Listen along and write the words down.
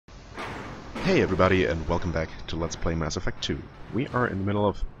Hey everybody, and welcome back to Let's Play Mass Effect 2. We are in the middle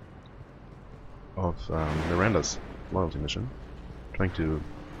of Miranda's loyalty mission, trying to,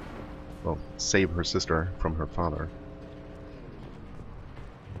 well, save her sister from her father.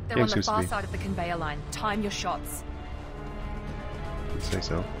 They're on the far side of the conveyor line. Time your shots. I'd say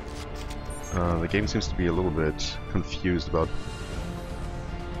so. The game seems to be a little bit confused about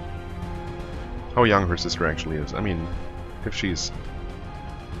how young her sister actually is. I mean, if she's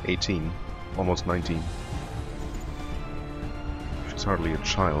 18, almost 19, she's hardly a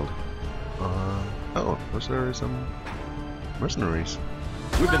child. Oh, those are some mercenaries.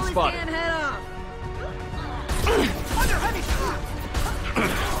 We've been spotted. Under heavy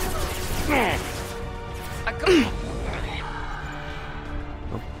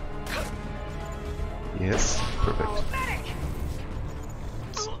Oh. Yes, perfect.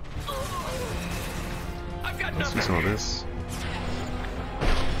 Let's do some of this.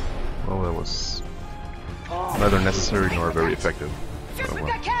 Well, that was neither necessary nor very effective. Oh, well.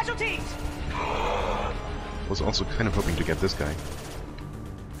 Was also kind of hoping to get this guy.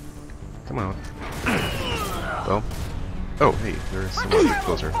 Come on. Well. Oh, hey, there's someone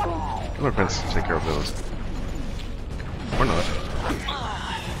closer. Let my friends take care of those. Or not.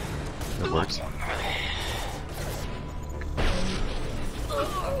 That works.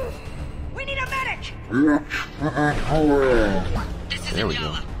 We need a medic! There we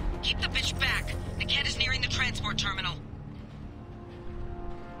go. Keep the bitch back. The kid is nearing the transport terminal.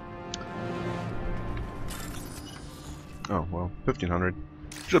 Oh, well, 1500.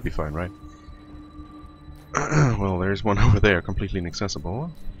 Should be fine, right? Well, there's one over there, completely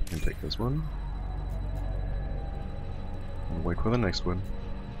inaccessible. Can take this one. And wait for the next one.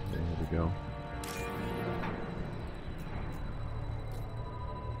 There we go.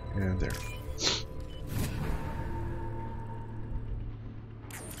 And there.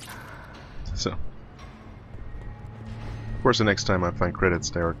 So. Of course, the next time I find credits,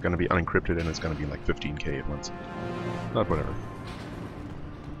 they're gonna be unencrypted and it's gonna be like 15k at once. Not whatever.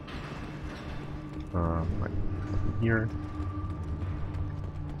 Right. Here.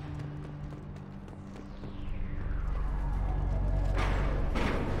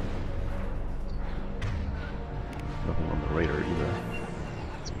 Nothing on the radar either.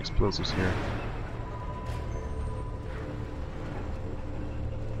 Some explosives here.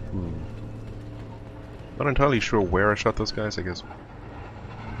 Not entirely sure where I shot those guys, I guess.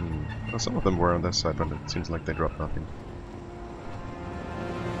 Well, some of them were on this side, but it seems like they dropped nothing.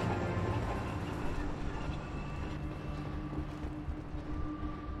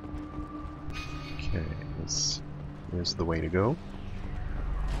 Okay, this is the way to go.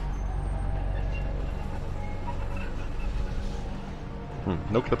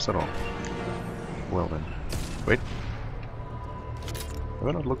 No clips at all. Well then. Wait. Have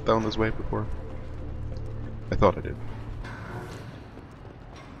I not looked down this way before? I thought I did.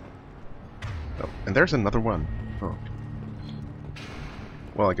 Oh, and there's another one. Oh.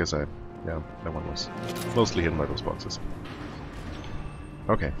 Well, I guess yeah, that one was mostly hidden by those boxes.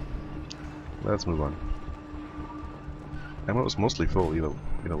 Okay. Let's move on. Ammo was mostly full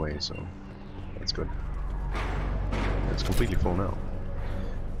either way, so that's good. It's completely full now.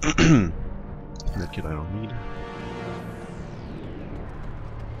 That kit I don't need.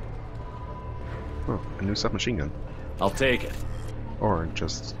 Oh, a new submachine gun. I'll take it. Or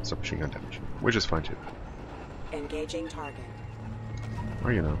just submachine gun damage, which is fine too. Engaging target.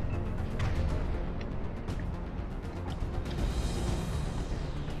 Or you know.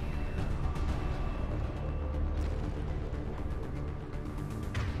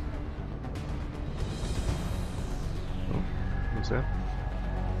 Oh, what's that?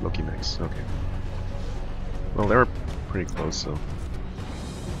 Loki Max, okay. Well, they were pretty close, so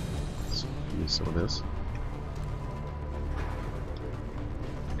let's use some of this.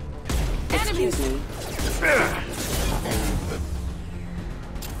 Excuse me.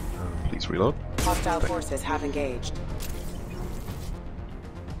 Please reload. Hostile forces have engaged.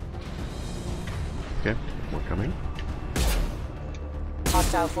 Okay, more coming.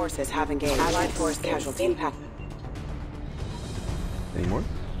 Hostile forces have engaged. Allied force casualty impact. Any more?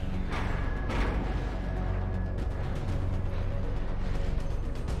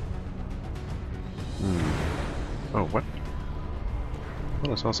 Oh, what?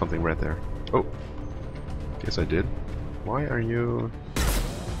 Well, I saw something red there. Oh. Guess I did. Why are you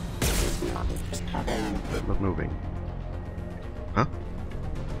not moving? Huh?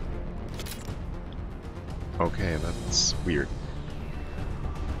 Okay, that's weird.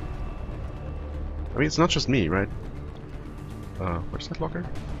 I mean, it's not just me, right? Where's that locker?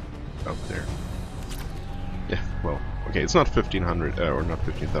 Oh, there. Yeah, well, Okay, it's not 1500, or not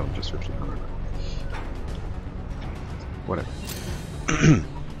 15,000, just 1500. Whatever.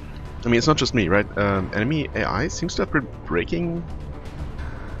 I mean, it's not just me, right? Enemy AI seems to have been breaking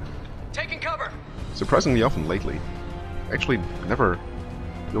Taking cover. surprisingly often lately. Actually, never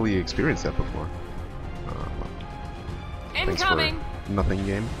really experienced that before. Thanks Incoming. for nothing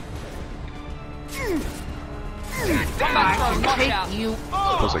game. Watch out. You.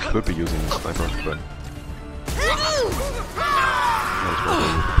 Suppose I could be using the sniper, but might as well go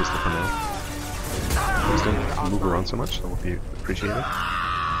with the pistol for now. Please don't move around so much, that would be appreciated.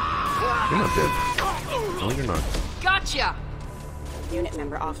 You're not dead. No, you're not. Gotcha. Unit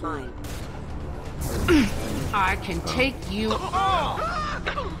member offline. I can take you.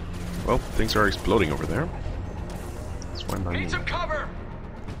 Well, things are exploding over there. That's fine by me. Need some cover.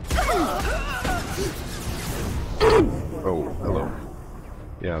 Oh, hello.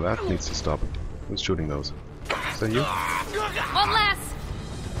 Yeah, that needs to stop. Who's shooting those? Is that you? One less.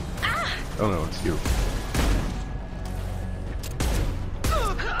 Oh no, it's you.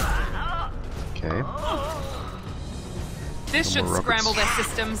 Okay. This Some should more rockets. scramble their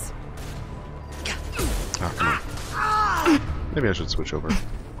systems. Ah, come on. Maybe I should switch over.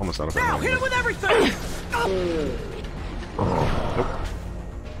 Almost out of ammo. Hit him with everything. Oh, nope.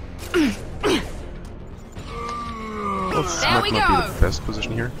 Well, this There might we not go. be the best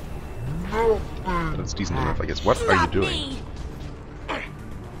position here. But it's decent enough, I guess. What are you doing?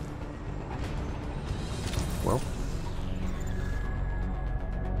 Well.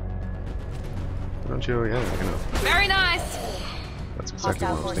 Don't you? Yeah, I know. Very nice. That's exactly Hostile what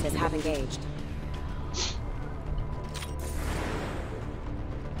I was forces thinking have about. engaged.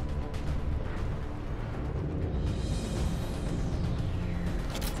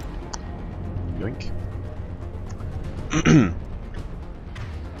 Yoink.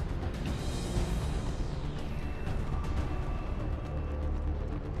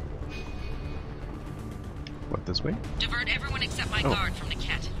 What, this way? Divert everyone except my Oh. guard from the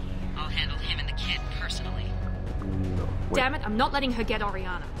Ket. I'll handle him and the kid personally. No. Wait. Damn it, I'm not letting her get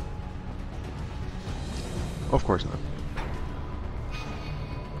Oriana. Of course not.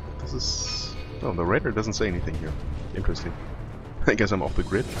 This is... Oh, the radar doesn't say anything here. Interesting. I guess I'm off the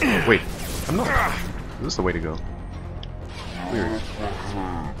grid. Oh, wait, I'm not. This is the way to go. Weird.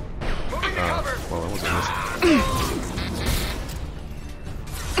 Well, that was a miss.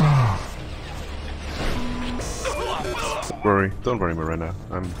 Don't worry, Miranda.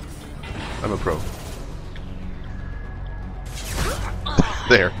 I'm a pro.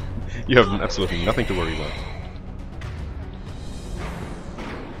 There. You have absolutely nothing to worry about.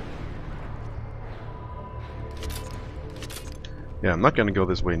 Yeah, I'm not gonna go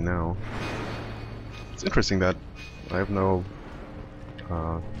this way now. It's interesting that I have no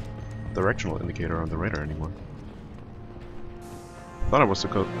directional indicator on the radar anymore. Thought I was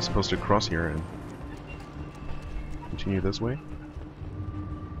supposed to cross here and continue this way.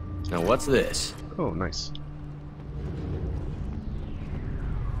 Now what's this? Oh, nice.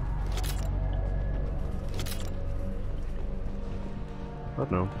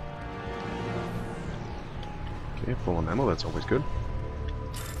 But no. Okay, full on ammo, that's always good.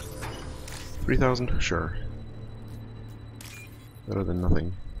 3,000, sure. Better than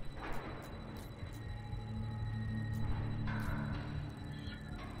nothing.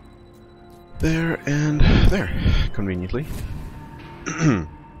 There and there, conveniently.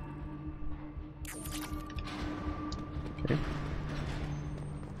 Okay.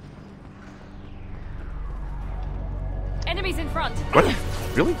 Enemies in front. What?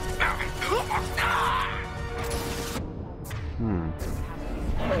 Really?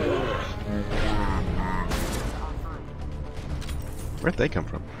 Where'd they come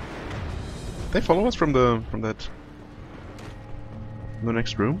from? They follow us from the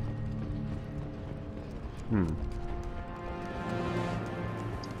next room?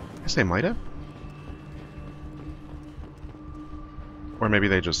 Guess they might have. Or maybe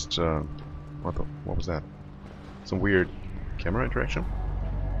they just what was that? Some weird camera interaction?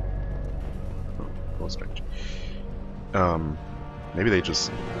 Oh, that was strange. Maybe they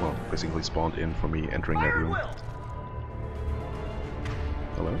just, well, basically spawned in for me entering that room.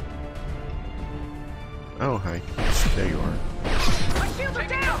 Hello? Oh, hi. There you are.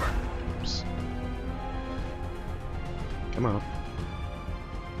 Oops. Come on.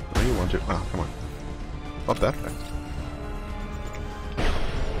 Where do you want to? Ah, come on. Not that fast.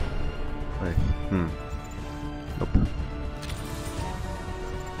 Right. Nope.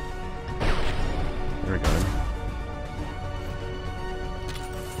 There we go.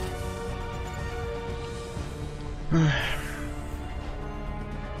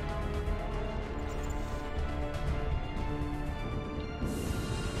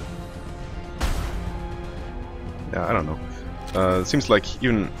 Yeah, I don't know. It seems like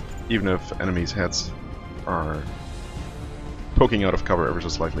even if enemies' heads are poking out of cover ever so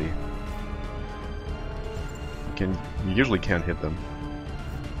slightly, you usually can't hit them.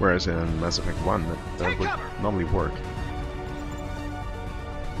 Whereas in Mass Effect 1, that would normally work.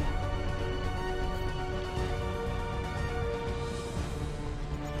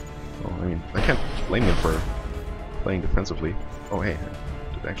 Well, I mean, I can't blame them for playing defensively. Oh hey,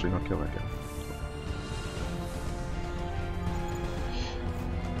 I did actually not kill that guy.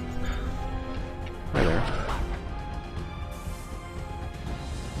 Hi there.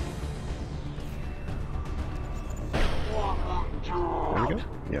 There we go.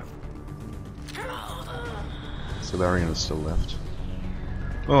 Yeah. Solarian is still left.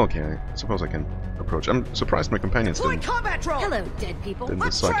 Okay, I suppose I can approach. I'm surprised my companions didn't Hello, dead people.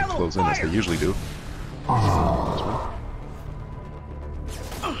 decide to close in as they usually do. Okay.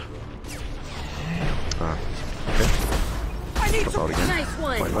 Drop out again. Nice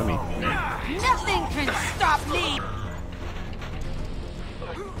one. Fine by me. Nothing can stop me.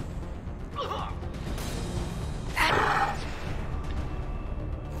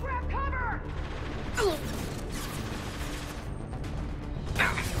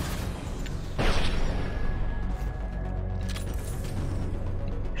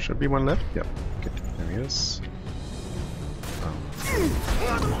 Should be one left. Yep. Good. There he is.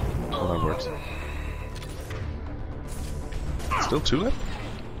 Oh, that works. Still two left?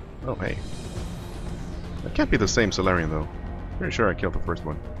 Oh, hey. That can't be the same Solarian, though. Pretty sure I killed the first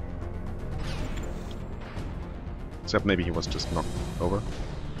one. Except maybe he was just knocked over.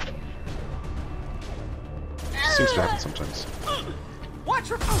 Seems to happen sometimes. Watch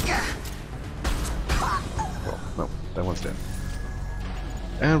your Well, no, that one's dead.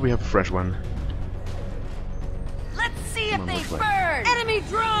 And we have a fresh one. Let's see Come if on, they which way? burn! Enemy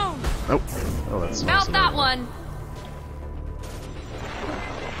drone! Oh, oh, that's Mount that one!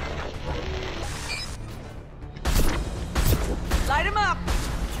 Light him up.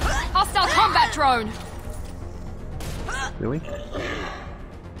 Hostile combat drone! Really?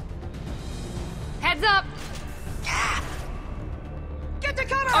 Heads up! Get to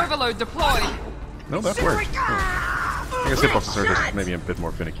cover. Overload deployed! No, that worked. Oh. I guess hitboxes are just maybe a bit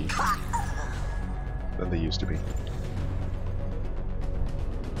more finicky than they used to be.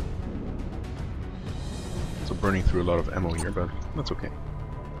 So burning through a lot of ammo here, but that's okay.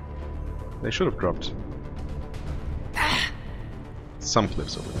 They should have dropped some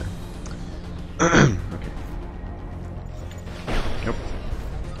clips over there. Okay. Yep.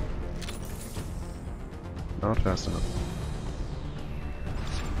 Not fast enough.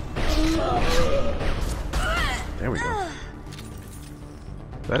 There we go.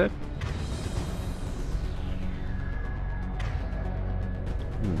 Is that it?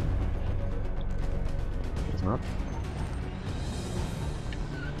 Guess not.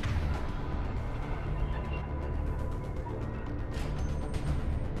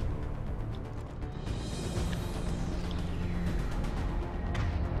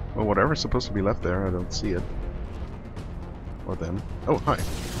 Well, whatever's supposed to be left there, I don't see it. Or them. Oh, hi.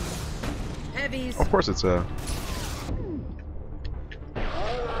 Heavies. Of course it's a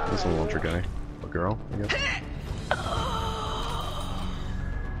missile launcher guy. Or girl, I guess.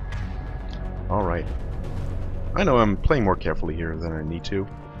 Alright. I know I'm playing more carefully here than I need to,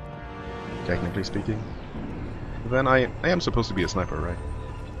 technically speaking. But then I am supposed to be a sniper, right?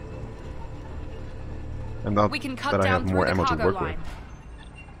 And not We can cut that I down have more through the ammo to cargo work line.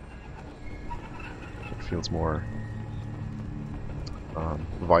 with. It feels more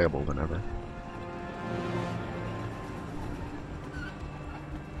viable than ever.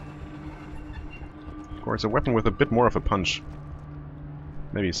 Of course, a weapon with a bit more of a punch,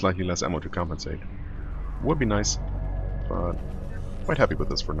 maybe slightly less ammo to compensate, would be nice, but quite happy with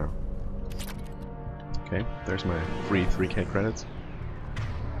this for now. Okay, there's my free 3k credits.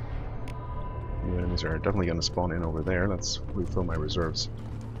 New enemies are definitely going to spawn in over there. Let's refill my reserves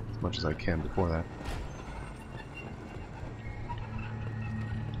as much as I can before that.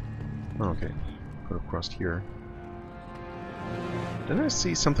 Okay, could have crossed here. Didn't I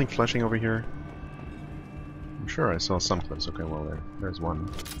see something flashing over here? I'm sure I saw some clips. Okay, well there's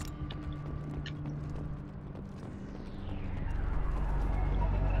one.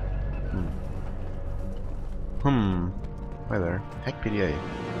 Hi there. Heck PDA.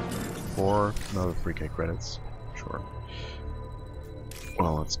 For another 3k credits. Sure.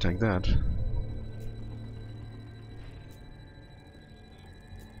 Well, let's take that.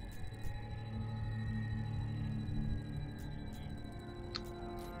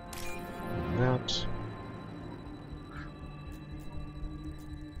 That.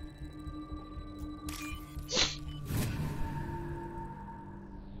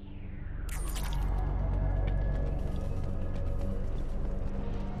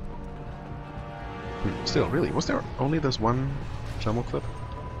 Still, really, was there only this one thermal clip?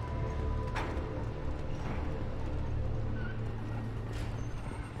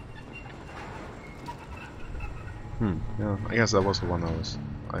 Yeah, I guess that was the one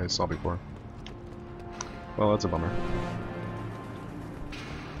I saw before. Well, that's a bummer.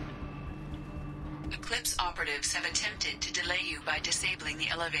 Eclipse operatives have attempted to delay you by disabling the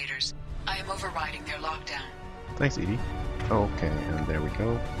elevators. I am overriding their lockdown. Thanks, Edie. Okay, and there we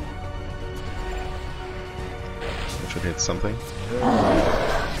go. That should hit something.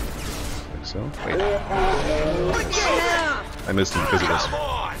 Like so. Wait. I missed him because it was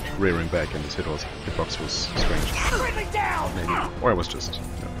rearing back and his hitbox was strange. Maybe. Or I was just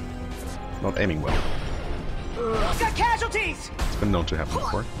not aiming well. Got casualties! It's been known to happen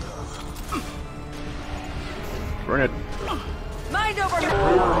before. Burn it! Mind over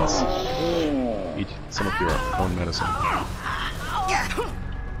Nice. Eat some of your own medicine.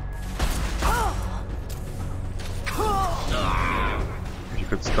 If you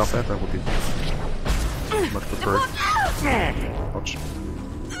could stop that, that would be much preferred. Ouch.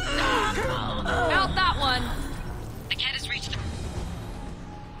 Out that one! The cat has reached the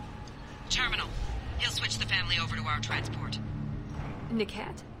terminal. He'll switch the family over to our transport.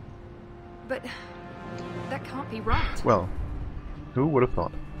 Niket? But that can't be right. Well, who would have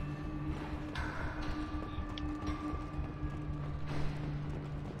thought?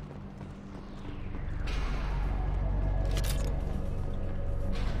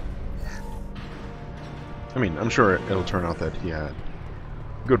 I mean, I'm sure it'll turn out that he had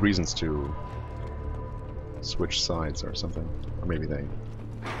good reasons to switch sides or something. Or maybe they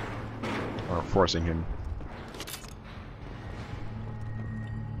are forcing him.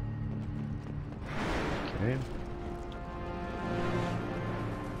 Okay.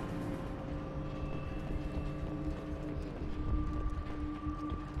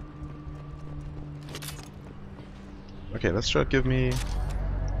 Okay, that should give me...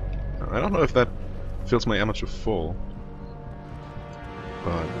 I don't know if that fills my ammo to full,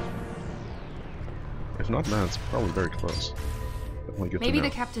 but if not, then it's probably very close. Definitely good Maybe to know.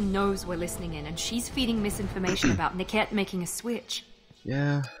 the captain knows we're listening in and she's feeding misinformation about Niket making a switch.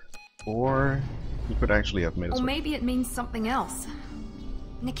 Yeah, or he could actually have made a Or switch. maybe it means something else.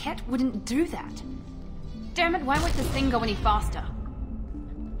 Niket wouldn't do that. Damn it, why won't this thing go any faster?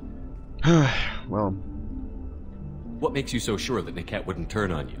 Well, What makes you so sure that Niket wouldn't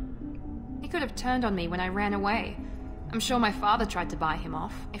turn on you? He could have turned on me when I ran away. I'm sure my father tried to buy him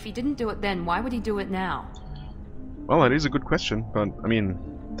off. If he didn't do it then, why would he do it now? well, that is a good question, but I mean,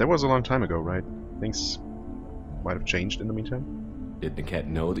 that was a long time ago, right? Things might have changed in the meantime. Did Niket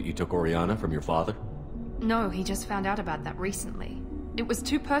know that you took Oriana from your father? No, he just found out about that recently. It was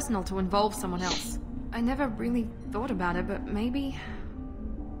too personal to involve someone else. I never really thought about it, but maybe...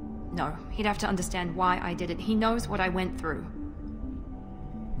 No, he'd have to understand why I did it. He knows what I went through.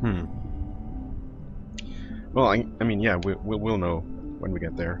 Well, I mean, yeah, we'll know when we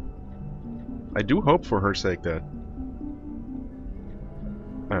get there. I do hope for her sake that...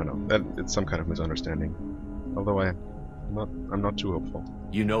 I don't know, that it's some kind of misunderstanding. Although I'm not too hopeful.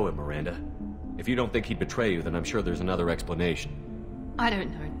 You know him, Miranda. If you don't think he'd betray you, then I'm sure there's another explanation. I don't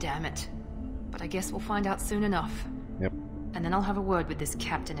know, damn it. But I guess we'll find out soon enough. Yep, And then I'll have a word with this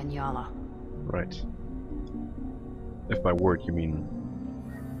captain and Yala. right. If by word you mean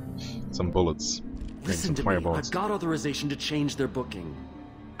some bullets. Listen some to me. fireballs. I've got authorization to change their booking.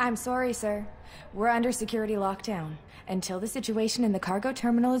 I'm sorry, sir. We're under security lockdown. Until the situation in the cargo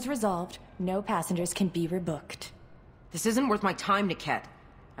terminal is resolved, no passengers can be rebooked. This isn't worth my time, Niket.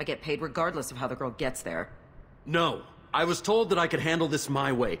 I get paid regardless of how the girl gets there. No. I was told that I could handle this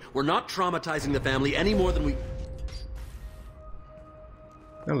my way. We're not traumatizing the family any more than we...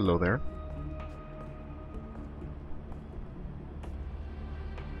 Hello there.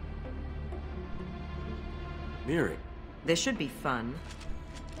 Miri. This should be fun.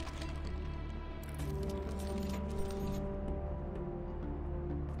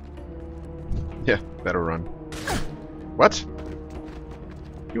 Yeah, better run. What?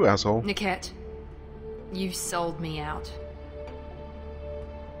 You asshole. Niket, you sold me out.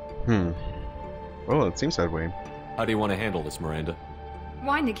 Well, it seems that way. How do you want to handle this, Miranda?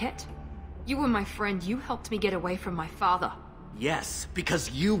 Why, Niket? You were my friend. You helped me get away from my father. Yes, because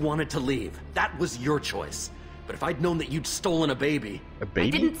you wanted to leave. That was your choice. But if I'd known that you'd stolen a baby... A baby?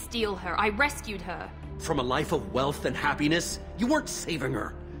 I didn't steal her. I rescued her. From a life of wealth and happiness, you weren't saving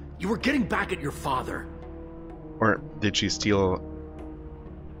her. You were getting back at your father. Or did she steal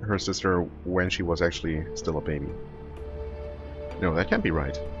her sister when she was actually still a baby? No, that can't be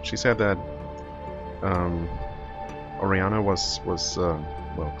right. She said that Oriana was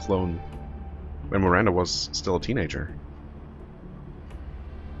well, clone when Miranda was still a teenager.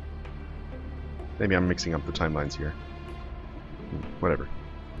 Maybe I'm mixing up the timelines here. Whatever.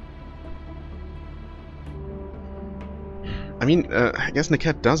 I mean, I guess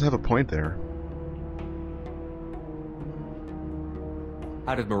Niket does have a point there.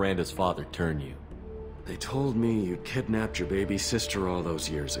 How did Miranda's father turn you? They told me you'd kidnapped your baby sister all those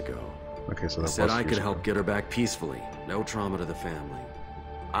years ago. Okay, so that They was said I could years help ago. get her back peacefully. No trauma to the family.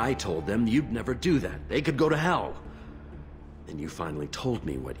 I told them you'd never do that. They could go to hell. And you finally told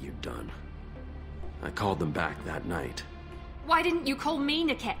me what you'd done. I called them back that night. Why didn't you call me,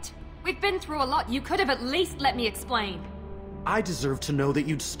 Niket? We've been through a lot. You could have at least let me explain. I deserve to know that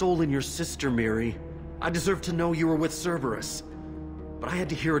you'd stolen your sister, Miri. I deserve to know you were with Cerberus. But I had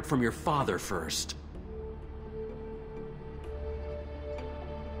to hear it from your father first.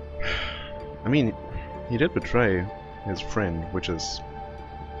 I mean, he did betray his friend, which is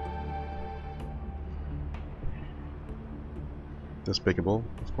despicable,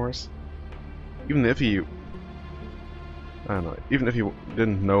 of course. Even if he, I don't know, even if he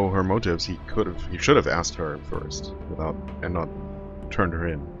didn't know her motives, he should have asked her first, and not turned her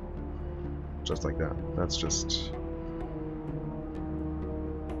in, just like that. That's just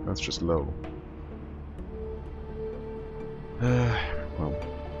low. Well.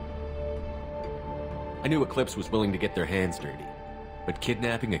 I knew Eclipse was willing to get their hands dirty. But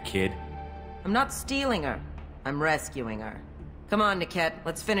kidnapping a kid? I'm not stealing her. I'm rescuing her. Come on, Niket.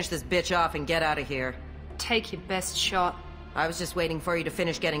 Let's finish this bitch off and get out of here. Take your best shot. I was just waiting for you to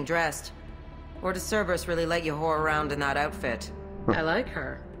finish getting dressed. Or does Cerberus really let you whore around in that outfit? I like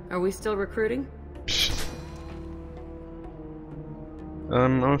her. Are we still recruiting?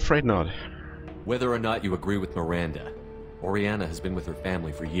 I'm afraid not. Whether or not you agree with Miranda, Oriana has been with her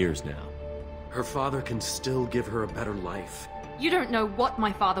family for years now. Her father can still give her a better life. You don't know what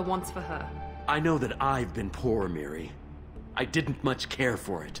my father wants for her. I know that I've been poor, Miri. I didn't much care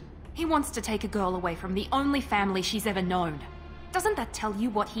for it. He wants to take a girl away from the only family she's ever known. Doesn't that tell you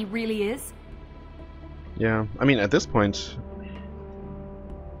what he really is? Yeah, I mean, at this point,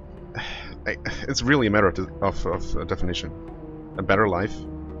 it's really a matter of a definition. A better life?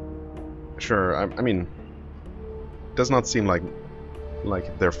 Sure, I mean, it does not seem like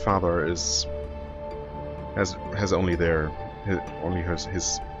their father has only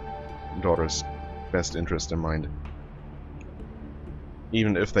his daughter's best interest in mind.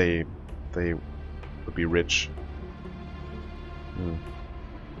 Even if they would be rich.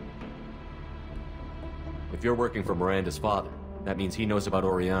 If you're working for Miranda's father, that means he knows about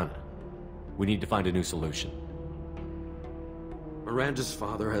Oriana. We need to find a new solution. Miranda's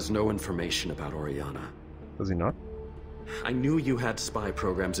father has no information about Oriana. Does he not? I knew you had spy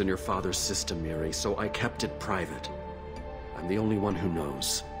programs in your father's system, Miri, so I kept it private. I'm the only one who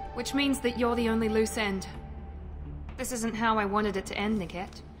knows. Which means that you're the only loose end. This isn't how I wanted it to end,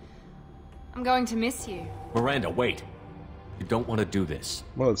 Niket. I'm going to miss you. Miranda, wait! You don't want to do this.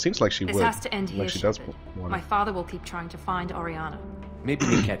 Well, it seems like she would. This has to end like here, she does Shepard. want My it. father will keep trying to find Oriana. Maybe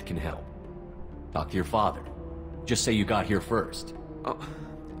Niket can help. Talk to your father. Just say you got here first.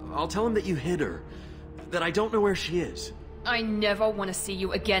 I'll tell him that you hid her. That I don't know where she is. I never want to see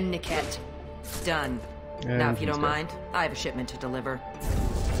you again, Niket. Done. And Now, if you he's don't dead. mind, I have a shipment to deliver.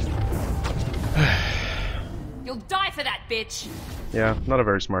 You'll die for that, bitch! Yeah, not a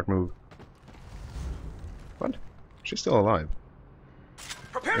very smart move. What? She's still alive.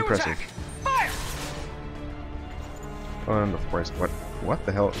 Prepare Impressive. Fire! And of course, what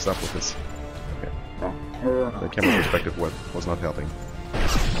the hell is up with this? Okay. The camera perspective was not helping.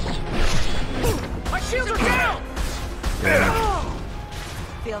 My shields are down! Yeah.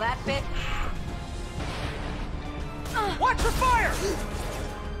 Feel that bit? Watch for fire!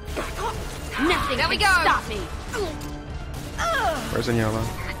 Nothing There we can go. stop me. Where's Anyala?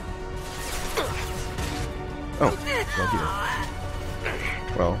 Oh, well here.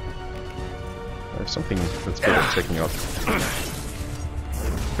 Well, there's something that's good at taking out.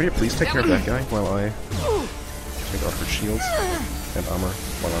 Will you please take care of that guy while I take off her shields and armor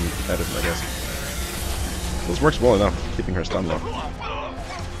while I'm at it, I guess. This works well enough, keeping her stun locked.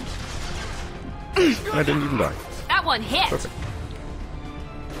 And I didn't even die. That one hit! Perfect.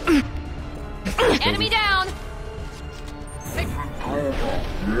 Enemy down!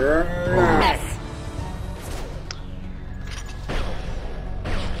 Yes.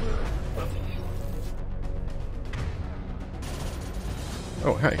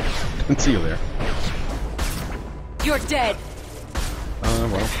 Oh, hey. Didn't see you there. You're dead.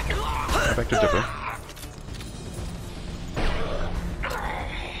 Well. I beg to differ.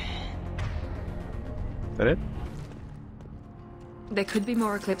 Is that it? There could be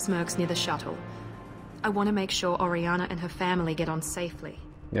more Eclipse mercs near the shuttle. I want to make sure Oriana and her family get on safely.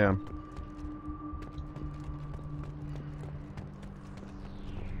 Yeah.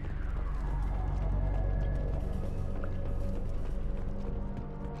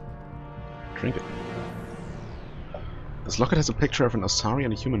 Trinket. This locket has a picture of an Asari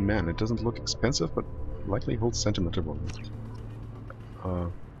and a human man. It doesn't look expensive, but likely holds sentimental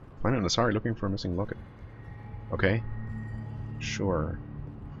value. Find an Asari looking for a missing locket. Okay. Sure.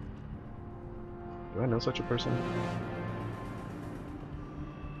 Do I know such a person?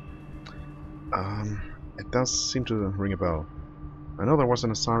 It does seem to ring a bell. I know there was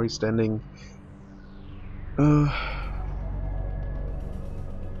an Asari standing...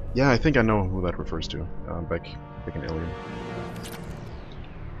 Yeah, I think I know who that refers to. Back in Alien.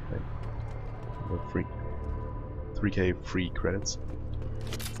 Okay. 3K free credits.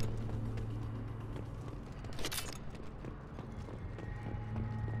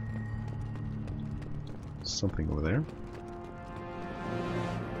 Something over there.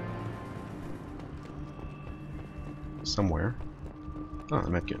 Somewhere. Oh, a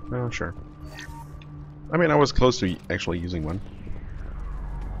medkit. Oh, sure. I mean, I was close to actually using one.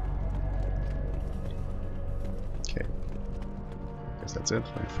 Okay. Guess that's it.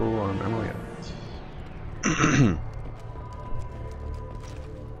 I'm full on ammo yet.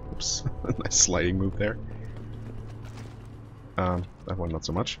 Oops. Nice sliding move there. That one not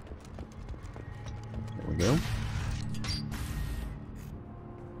so much. There we go.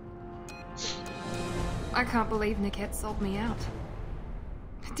 I can't believe Niket sold me out.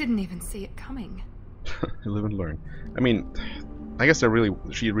 I didn't even see it coming. You live and learn. I mean, I guess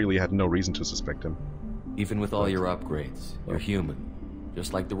she really had no reason to suspect him. Even with all your upgrades, you're human,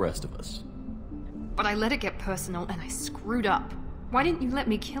 just like the rest of us. But I let it get personal and I screwed up. Why didn't you let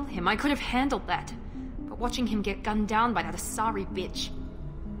me kill him? I could have handled that. But watching him get gunned down by that Asari bitch...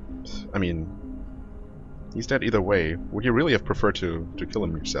 I mean, he's dead either way. Would you really have preferred to kill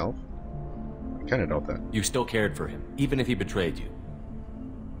him yourself? I kinda doubt that. You still cared for him, even if he betrayed you.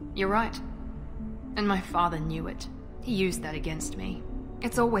 You're right. And my father knew it. He used that against me.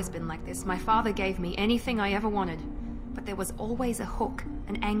 It's always been like this. My father gave me anything I ever wanted. But there was always a hook,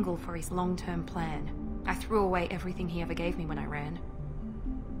 an angle for his long-term plan. I threw away everything he ever gave me when I ran.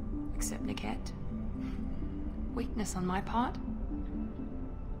 Except Niket. Weakness on my part?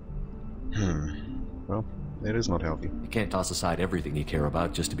 Well, it is not healthy. You can't toss aside everything you care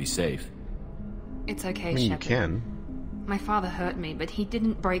about just to be safe. It's okay, I mean, Shepard. you can. My father hurt me, but he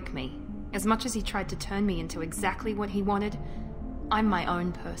didn't break me. As much as he tried to turn me into exactly what he wanted, I'm my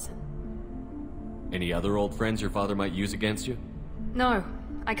own person. Any other old friends your father might use against you? No,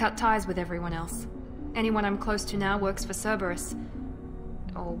 I cut ties with everyone else. Anyone I'm close to now works for Cerberus.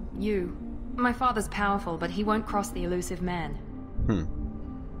 Or you. My father's powerful, but he won't cross the elusive man.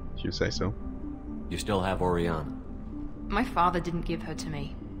 If you say so. You still have Oriana. My father didn't give her to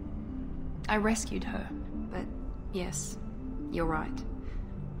me. I rescued her, but yes, you're right.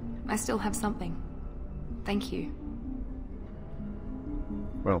 I still have something. Thank you.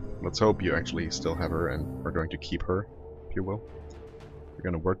 Well, let's hope you actually still have her and are going to keep her, if you will.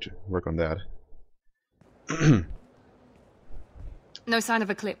 You're going to work on that. No sign of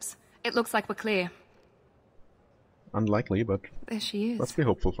Eclipse. It looks like we're clear. Unlikely, but There she is. let's be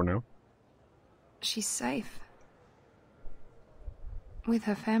hopeful for now. She's safe. With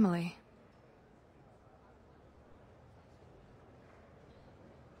her family.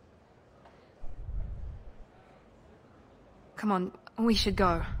 Come on, we should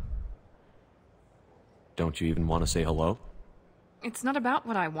go. Don't you even want to say hello? It's not about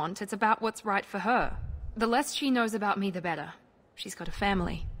what I want, it's about what's right for her. The less she knows about me, the better. She's got a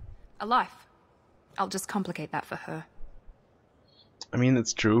family. A life. I'll just complicate that for her. I mean,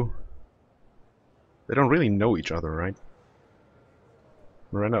 it's true. They don't really know each other, right?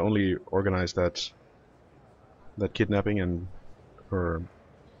 Miranda only organized that kidnapping and her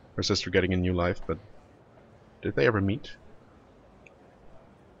sister getting a new life, but did they ever meet?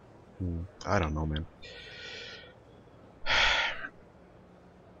 I don't know, man.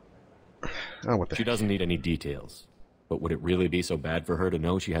 Oh, what the She doesn't need any details. But would it really be so bad for her to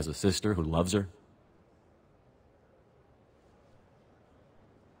know she has a sister who loves her?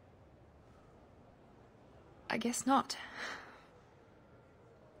 I guess not.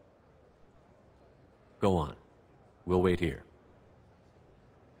 Go on. We'll wait here.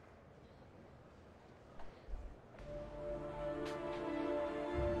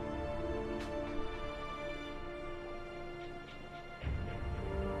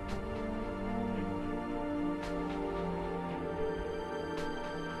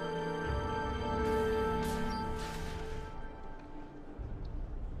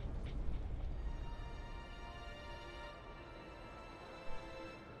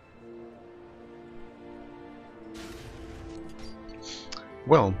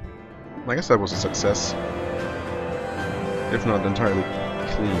 Well, I guess that was a success. If not entirely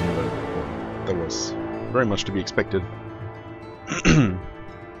clean, but well, that was very much to be expected.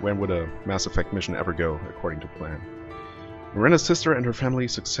 When would a Mass Effect mission ever go according to plan? Miranda's sister and her family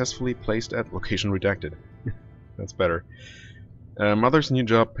successfully placed at location redacted. That's better. Mother's new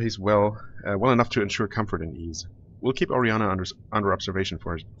job pays well enough to ensure comfort and ease. We'll keep Oriana under observation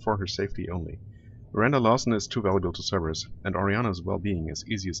for her safety only. Miranda Lawson is too valuable to Cerberus, and Oriana's well-being is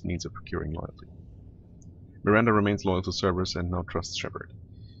easiest means of procuring loyalty. Miranda remains loyal to Cerberus and now trusts Shepard.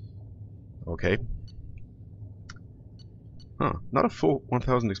 Okay. Huh, not a full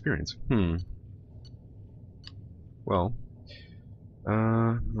 1000 experience. Well,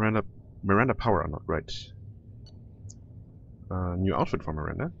 Miranda power unlocked, right. New outfit for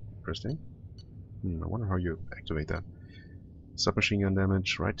Miranda. Interesting. I wonder how you activate that. Submachine gun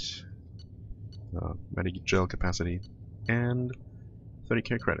damage, right. Medic gel capacity, and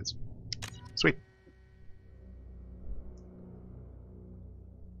 30k credits. Sweet.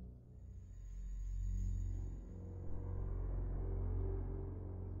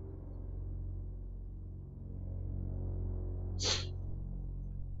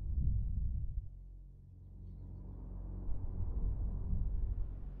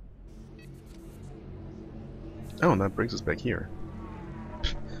 Oh, and that brings us back here.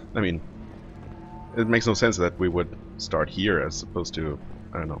 I mean, it makes no sense that we would start here as opposed to,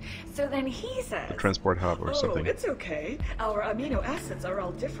 I don't know, So then he says, a transport hub or something. it's okay. Our amino acids are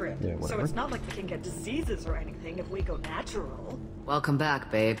all different. Yeah, so whatever. it's not like we can get diseases or anything if we go natural. Welcome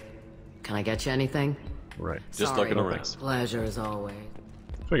back, babe. Can I get you anything? Right. Just Sorry. looking around. Pleasure as always.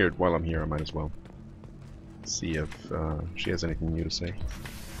 Figured while I'm here I might as well see if she has anything new to say.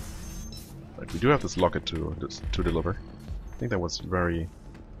 Right, we do have this locket to deliver. I think that was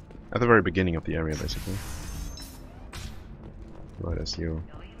at the very beginning of the area, basically. Right as you...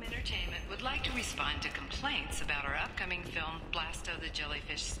 William Entertainment would like to respond to complaints about our upcoming film Blasto the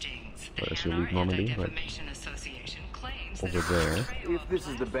Jellyfish Stings. The Right as you Hanar leave Normandy, right Anti-Defamation Association claims over that there. If this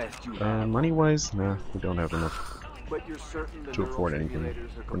is the best you have, Money-wise, nah, we don't have enough but you're certain the to afford anything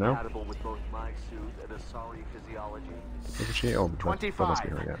neurosimulators are for now. compatible with both my suit and Asari physiology. Isn't she? Oh, that must be 25.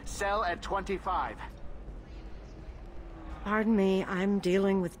 her, yeah. Sell at 25. Pardon me, I'm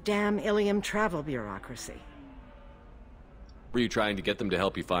dealing with damn Ilium travel bureaucracy. Were you trying to get them to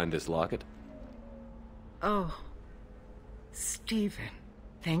help you find this locket? Oh, Stephen,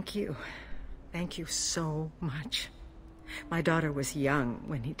 thank you. Thank you so much. My daughter was young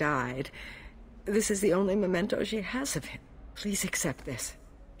when he died. This is the only memento she has of him. Please accept this.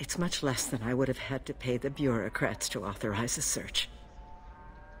 It's much less than I would have had to pay the bureaucrats to authorize a search.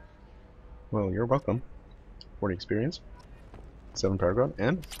 Well, you're welcome for the experience. 7 paragon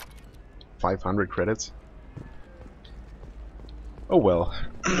and 500 credits. Oh well.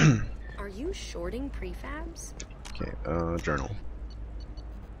 Are you shorting prefabs? Okay, journal.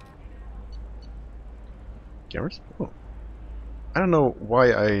 Garrus? Oh. I don't know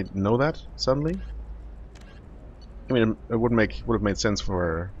why I know that suddenly. I mean, it would have made sense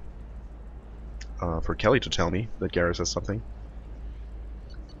for Kelly to tell me that Garrus has something,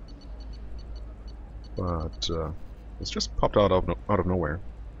 but it's just popped out of nowhere.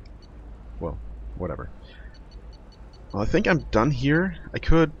 Well, whatever. Well, I think I'm done here. I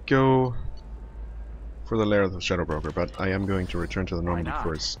could go for the lair of the Shadow Broker, but I am going to return to the Normandy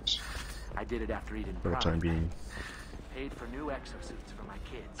first I did it after Eden for the time being. Paid for new exosuits for my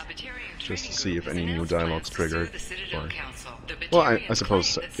kids. Just to see if any new dialogues triggered. Or, Council. The well, I Batarians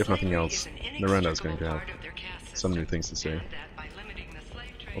suppose, claim that if nothing slavery else, is an Miranda is going to inextricable have part of their caste some new system, things to say. and that by limiting the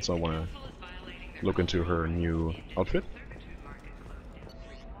slave trade, Also, I want the to council is violating their look into her new outfit.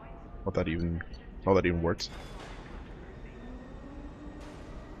 How that even works.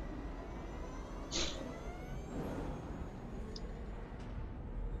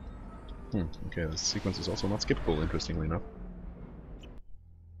 Okay, this sequence is also not skippable, interestingly enough.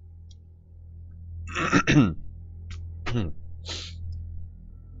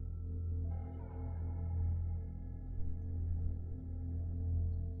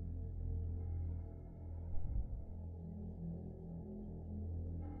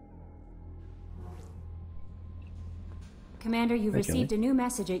 Commander, you've Hey, received Kelly. a new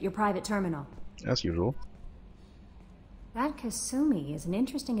message at your private terminal. As usual. That Kasumi is an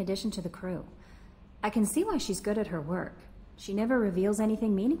interesting addition to the crew. I can see why she's good at her work. She never reveals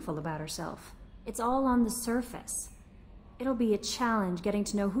anything meaningful about herself. It's all on the surface. It'll be a challenge getting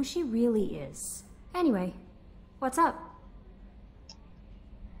to know who she really is. Anyway, what's up?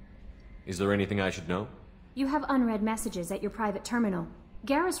 Is there anything I should know? You have unread messages at your private terminal.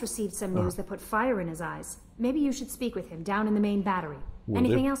 Garrus received some news that put fire in his eyes. Maybe you should speak with him down in the main battery.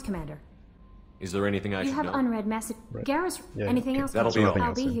 Anything else, Commander? Is there anything I should know? You have unread message. Right. Garrus, Yeah, anything else? That'll be all.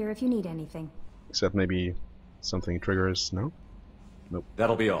 I'll be here if you need anything. Except maybe something triggers. No? Nope.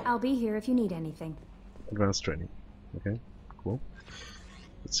 That'll be all. I'll be here if you need anything. Advanced training. Okay, cool.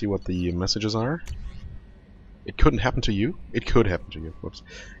 Let's see what the messages are. It couldn't happen to you? It could happen to you. Whoops.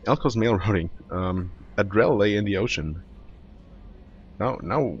 Elko's mail routing. A Drell lay in the ocean.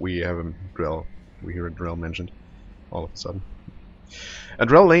 Now we have a Drell. We hear a Drell mentioned. All of a sudden. A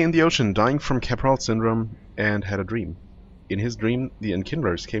Drell lay in the ocean, dying from Capral syndrome, and had a dream. In his dream, the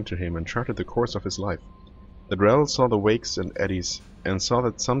Enkindlers came to him and charted the course of his life. The Drell saw the wakes and eddies, and saw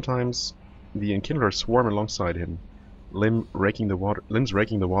that sometimes the Enkindlers swarm alongside him, limbs raking the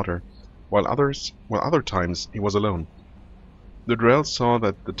water, while other times he was alone. The Drell saw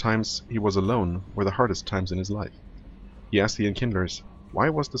that the times he was alone were the hardest times in his life. He asked the Enkindlers, why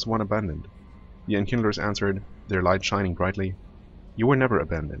was this one abandoned? The Enkindlers answered, their light shining brightly, you were never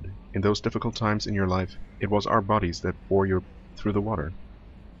abandoned. In those difficult times in your life, it was our bodies that bore you through the water.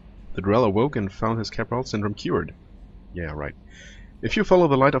 The Drell awoke and found his Capral syndrome cured. Yeah, right. If you follow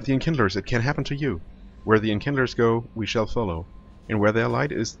the light of the Enkindlers, it can happen to you. Where the Enkindlers go, we shall follow, and where their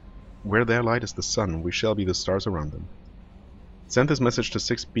light is the sun, we shall be the stars around them. Send this message to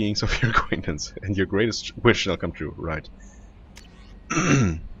 6 beings of your acquaintance, and your greatest wish shall come true. Right.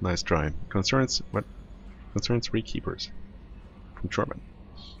 Nice try. Concerns 3 keepers. From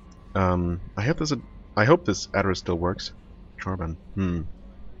Chorban. I hope this address still works. Chorban.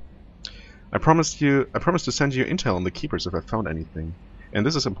 I promised to send you intel on the keepers if I found anything. And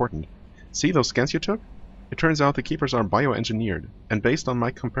this is important. See those scans you took? It turns out the keepers are bioengineered, and based on my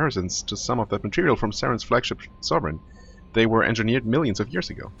comparisons to some of that material from Saren's flagship Sovereign, they were engineered millions of years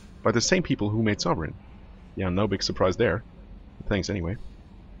ago, by the same people who made Sovereign. Yeah, no big surprise there. Thanks anyway.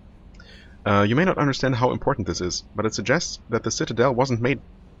 You may not understand how important this is, but it suggests that the Citadel wasn't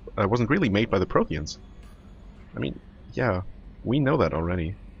really made by the Protheans. I mean, yeah, we know that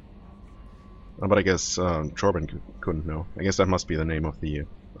already. But I guess Chorban couldn't know. I guess that must be the name of the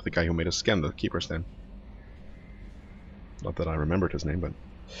guy who made us scan the keepers then. Not that I remembered his name, but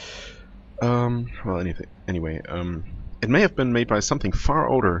well, anyway, it may have been made by something far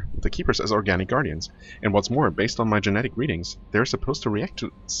older, with the keepers as organic guardians. And what's more, based on my genetic readings, they're supposed to react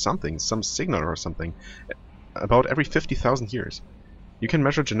to something, some signal or something, about every 50,000 years. You can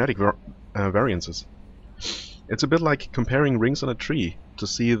measure genetic variances. It's a bit like comparing rings on a tree to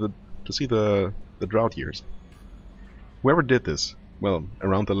see the drought years. Whoever did this, well,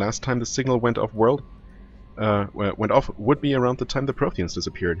 around the last time the signal went off would be around the time the Protheans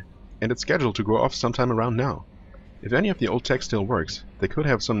disappeared, and it's scheduled to go off sometime around now. If any of the old tech still works, they could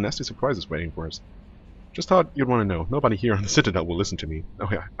have some nasty surprises waiting for us. Just thought you'd want to know. Nobody here on the Citadel will listen to me. Oh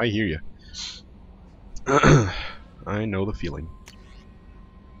yeah, I hear you. I know the feeling.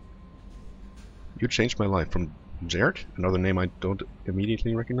 You changed my life from Jared, another name I don't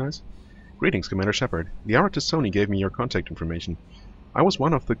immediately recognize. Greetings, Commander Shepard. The hour to Sony gave me your contact information. I was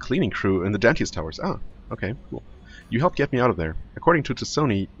one of the cleaning crew in the Dantius Towers. Ah, okay, cool. You helped get me out of there. According to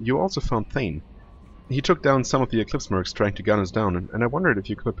Tassoni, you also found Thane. He took down some of the Eclipse mercs trying to gun us down, and I wondered if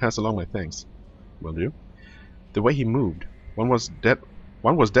you could pass along my thanks. Will do. The way he moved. One was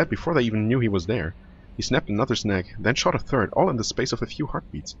dead before they even knew he was there. He snapped another snag, then shot a third, all in the space of a few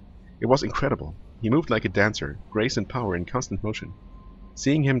heartbeats. It was incredible. He moved like a dancer, grace and power in constant motion.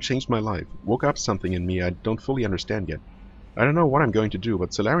 Seeing him changed my life, woke up something in me I don't fully understand yet. I don't know what I'm going to do,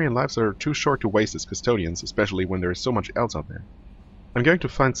 but Solarian lives are too short to waste as custodians, especially when there is so much else out there. I'm going to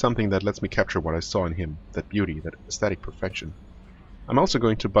find something that lets me capture what I saw in him, that beauty, that aesthetic perfection. I'm also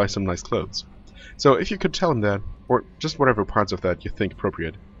going to buy some nice clothes. So if you could tell him that, or just whatever parts of that you think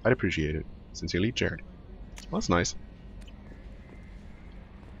appropriate, I'd appreciate it. Sincerely, Jared. Well, that's nice.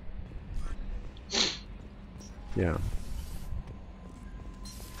 Yeah.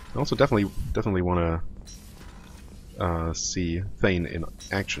 I also definitely want to see Thane in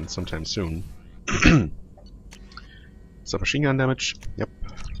action sometime soon. Submachine gun damage, yep.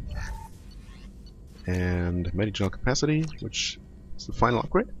 And medical capacity, which is the final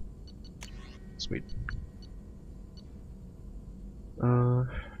upgrade. Sweet. God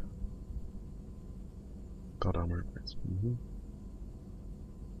armor upgrades.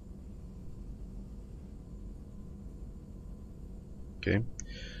 Okay.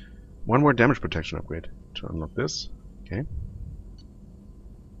 One more damage protection upgrade to unlock this. Okay.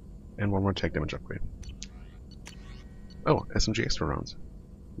 And one more tech damage upgrade. Oh, SMG extra rounds.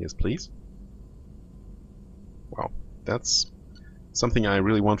 Yes, please. Wow, that's something I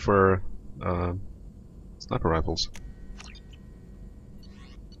really want for sniper rifles.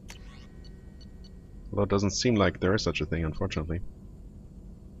 Although it doesn't seem like there is such a thing, unfortunately.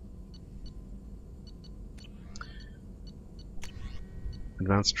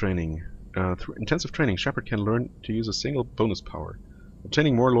 Advanced training. Through intensive training, Shepard can learn to use a single bonus power.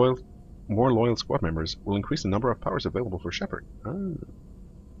 Obtaining more loyal squad members will increase the number of powers available for Shepard. Ah.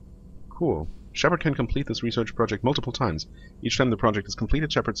 Cool. Shepard can complete this research project multiple times. Each time the project is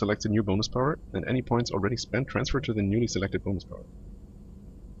completed, Shepard selects a new bonus power, and any points already spent transfer to the newly selected bonus power.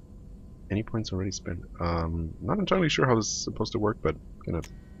 Any points already spent? Not entirely sure how this is supposed to work, but I'm gonna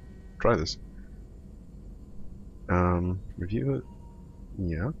try this. Review it.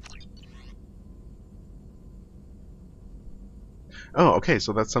 Yeah. Oh, okay,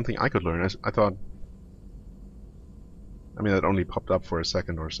 so that's something I could learn. I thought... I mean, that only popped up for a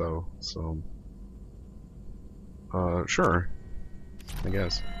second or so, so... sure. I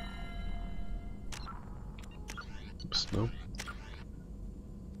guess. Oops, no.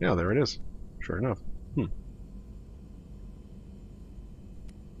 Yeah, there it is. Sure enough.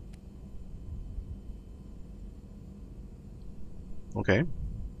 Okay.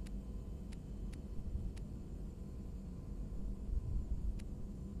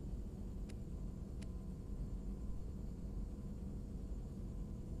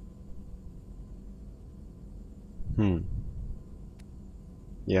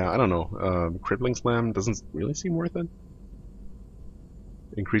 Yeah, I don't know. Crippling Slam doesn't really seem worth it.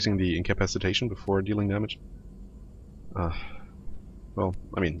 Increasing the incapacitation before dealing damage. Well,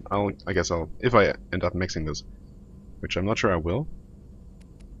 I mean, I guess I'll, if I end up mixing this, which I'm not sure I will.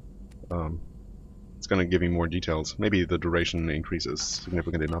 It's gonna give me more details. Maybe the duration increases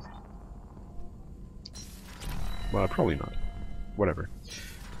significant enough. Well, probably not. Whatever.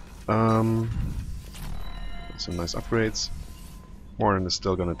 Some nice upgrades. Warren is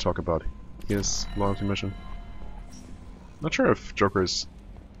still gonna talk about his loyalty mission. Not sure if Joker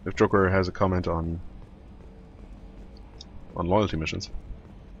has a comment on loyalty missions.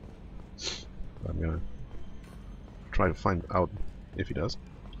 I'm gonna try to find out if he does.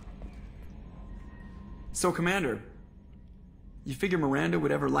 So, Commander, you figure Miranda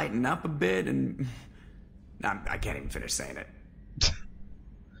would ever lighten up a bit and... I can't even finish saying it.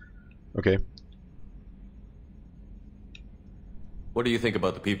 Okay. What do you think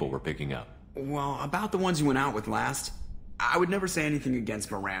about the people we're picking up? Well, about the ones you went out with last, I would never say anything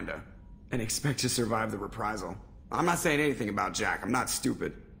against Miranda and expect to survive the reprisal. I'm not saying anything about Jack. I'm not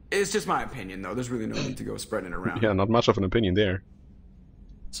stupid. It's just my opinion, though. There's really no need to go spreading it around. Yeah, not much of an opinion there.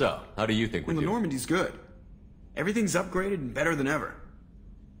 So, how do you think we do? The Normandy's good. Everything's upgraded and better than ever.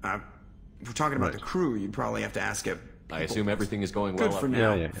 If we're talking about the crew, you'd probably have to ask it. I assume everything is going well. Good for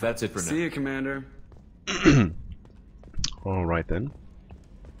now. Yeah. That's it for now. See you, Commander. Alright then.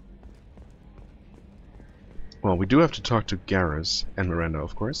 Well, we do have to talk to Garrus and Miranda,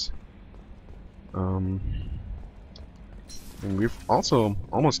 of course. And we've also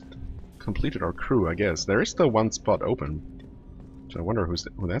almost completed our crew, I guess. There is still one spot open. So I wonder who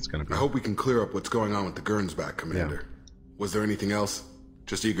that's going to be. I hope we can clear up what's going on with the Gurns back, Commander. Yeah. Was there anything else?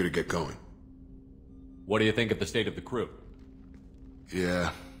 Just eager to get going. What do you think of the state of the crew?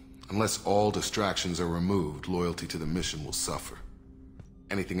 Yeah. Unless all distractions are removed, loyalty to the mission will suffer.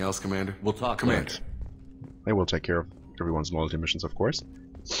 Anything else, Commander? We'll talk, Commander. Later. I will take care of everyone's loyalty missions, of course.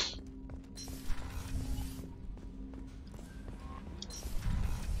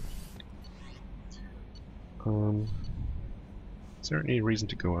 Is there any reason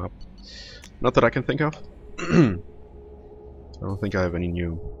to go up? Not that I can think of. I don't think I have any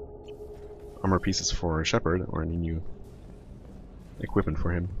new armor pieces for Shepard or any new equipment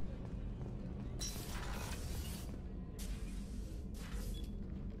for him.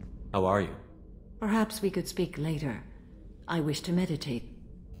 How are you? Perhaps we could speak later. I wish to meditate.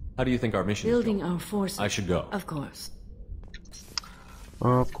 How do you think our mission is Building going? our forces. I should go. Of course.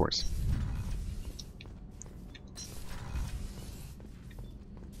 Of course.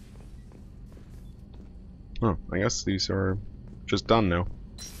 Oh, I guess these are just done now.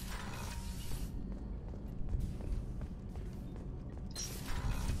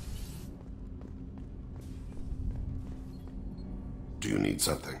 Do you need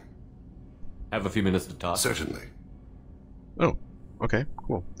something? Have a few minutes to talk? Certainly. Oh, okay,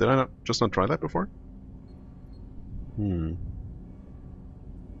 cool. Did I not try that before?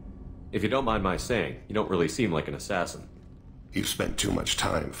 If you don't mind my saying, you don't really seem like an assassin. You've spent too much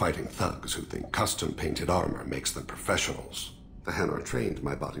time fighting thugs who think custom-painted armor makes them professionals. The Hanar trained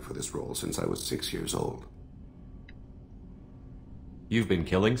my body for this role since I was 6 years old. You've been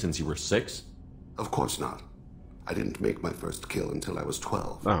killing since you were 6? Of course not. I didn't make my first kill until I was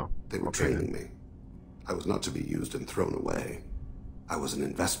 12. Oh, they were training me. I was not to be used and thrown away. I was an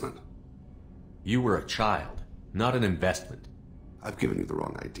investment. You were a child, not an investment. I've given you the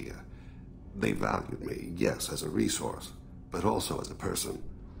wrong idea. They valued me, yes, as a resource, but also as a person.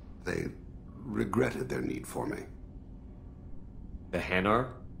 They regretted their need for me. The Hanar?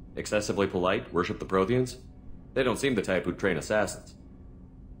 Excessively polite, worship the Protheans? They don't seem the type who'd train assassins.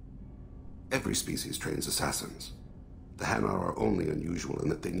 Every species trains assassins. The Hanar are only unusual in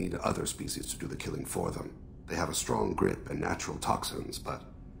that they need other species to do the killing for them. They have a strong grip and natural toxins, but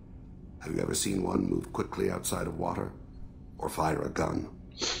have you ever seen one move quickly outside of water? Or fire a gun?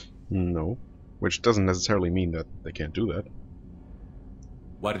 No. Which doesn't necessarily mean that they can't do that.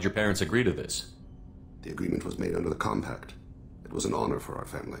 Why did your parents agree to this? The agreement was made under the Compact. It was an honor for our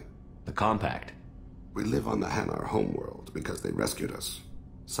family. The Compact? We live on the Hanar homeworld because they rescued us.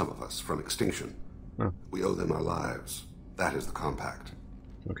 Some of us from extinction. Huh. We owe them our lives. That is the Compact.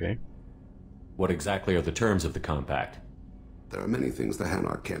 Okay. What exactly are the terms of the Compact? There are many things the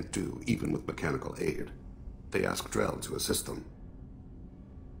Hanar can't do, even with mechanical aid. They ask Drell to assist them.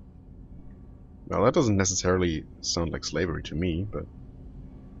 Well, that doesn't necessarily sound like slavery to me, but...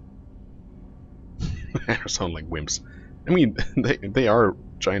 they sound like wimps. I mean, they are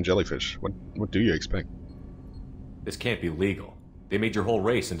giant jellyfish. What do you expect? This can't be legal. They made your whole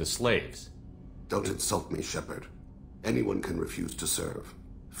race into slaves. Don't insult me, Shepard. Anyone can refuse to serve.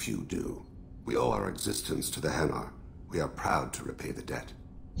 Few do. We owe our existence to the Hanar. We are proud to repay the debt.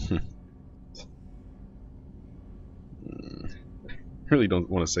 Really don't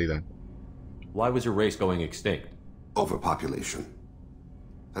want to say that. Why was your race going extinct? Overpopulation.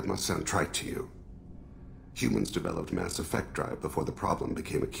 That must sound trite to you. Humans developed mass effect drive before the problem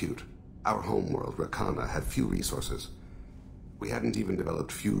became acute. Our homeworld, Rakana, had few resources. We hadn't even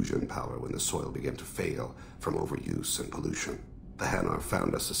developed fusion power when the soil began to fail from overuse and pollution. The Hanar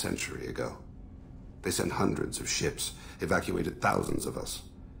found us a century ago. They sent hundreds of ships, evacuated thousands of us.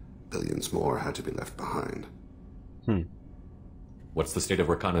 Billions more had to be left behind. What's the state of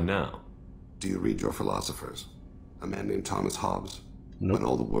Rakana now? Do you read your philosophers? A man named Thomas Hobbes? Nope. When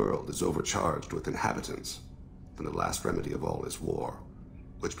all the world is overcharged with inhabitants, then the last remedy of all is war,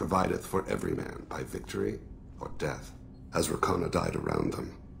 which provideth for every man by victory or death. As Rakana died around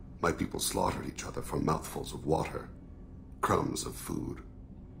them, my people slaughtered each other for mouthfuls of water, crumbs of food.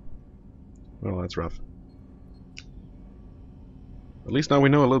 Well, that's rough. At least now we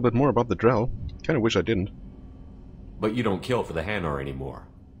know a little bit more about the Drell. Kinda wish I didn't. But you don't kill for the Hanar anymore.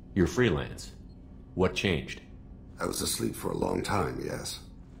 You're freelance. What changed? I was asleep for a long time, yes.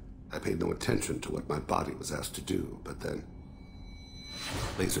 I paid no attention to what my body was asked to do, but then...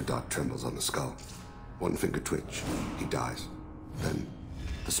 Laser dot trembles on the skull. One finger twitch, he dies. Then,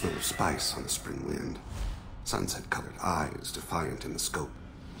 the smell of spice on the spring wind. Sunset-colored eyes defiant in the scope.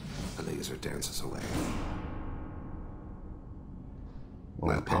 The laser dances away.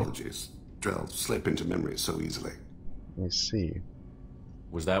 My apologies. Drell slip into memory so easily. I see.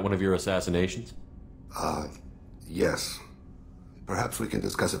 Was that one of your assassinations? Yes. Perhaps we can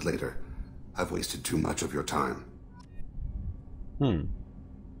discuss it later. I've wasted too much of your time. Okay.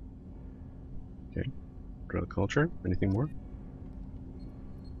 Drell culture? Anything more?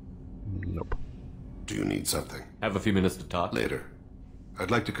 Nope. Do you need something? Have a few minutes to talk? Later.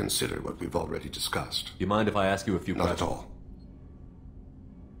 I'd like to consider what we've already discussed. You mind if I ask you a few questions? Not at all.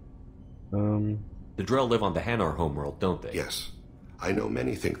 The Drell live on the Hanar homeworld, don't they? Yes. I know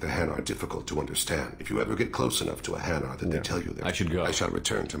many think the Hanar are difficult to understand. If you ever get close enough to a Hanar that they tell you that, I should go. I shall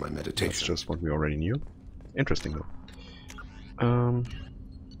return to my meditation. That's just what we already knew. Interesting, though.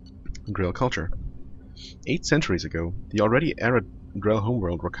 Drell culture. 8 centuries ago, the already arid Drell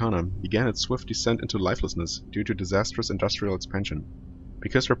homeworld, Rakana, began its swift descent into lifelessness due to disastrous industrial expansion.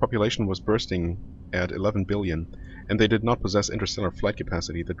 Because their population was bursting at 11 billion, and they did not possess interstellar flight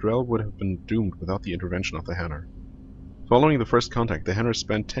capacity, the Drell would have been doomed without the intervention of the Hanar. Following the first contact, the Hanar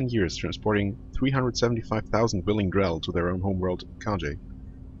spent 10 years transporting 375,000 willing Drell to their own homeworld, Kanje.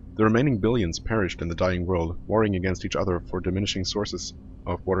 The remaining billions perished in the dying world, warring against each other for diminishing sources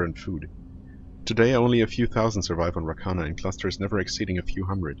of water and food. Today, only a few thousand survive on Rakana in clusters never exceeding a few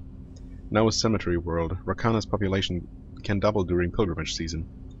hundred. Now a cemetery world, Rakana's population can double during pilgrimage season.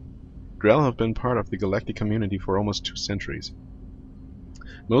 Drell have been part of the galactic community for almost 2 centuries.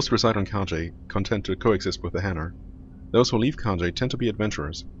 Most reside on Kanje, content to coexist with the Hanar. Those who leave Kanje tend to be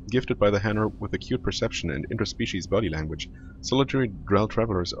adventurers, gifted by the Hanar with acute perception and interspecies body language. Solitary Drell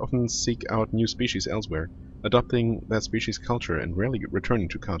travelers often seek out new species elsewhere, adopting that species' culture and rarely returning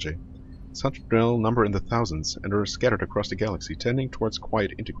to Kanje. Such Drell number in the thousands and are scattered across the galaxy, tending towards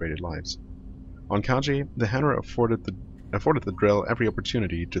quiet, integrated lives. On Kanje, the Hanar afforded the Drell every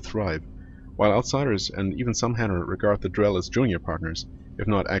opportunity to thrive, While outsiders and even some Hanar regard the Drell as junior partners, if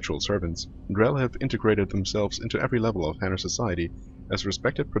not actual servants, Drell have integrated themselves into every level of Hanar society as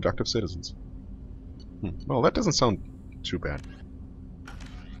respected, productive citizens. Well, that doesn't sound too bad.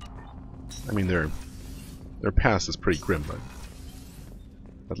 I mean, their past is pretty grim, but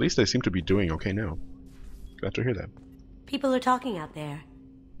at least they seem to be doing okay now. Glad to hear that. People are talking out there,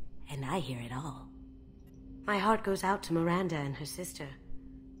 and I hear it all. My heart goes out to Miranda and her sister.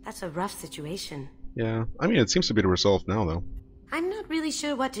 That's a rough situation. Yeah, I mean, it seems to be resolved now, though. I'm not really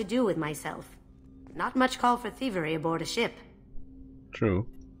sure what to do with myself. Not much call for thievery aboard a ship. True.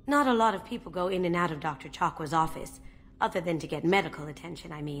 Not a lot of people go in and out of Dr. Chakwa's office, other than to get medical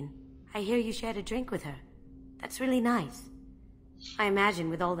attention, I mean. I hear you shared a drink with her. That's really nice. I imagine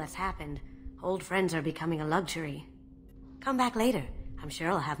with all that's happened, old friends are becoming a luxury. Come back later. I'm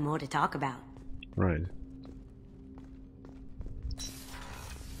sure I'll have more to talk about. Right.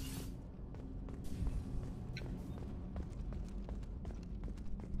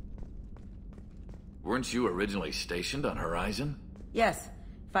 Weren't you originally stationed on Horizon? Yes.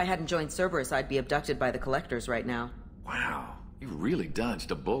 If I hadn't joined Cerberus, I'd be abducted by the Collectors right now. Wow, you really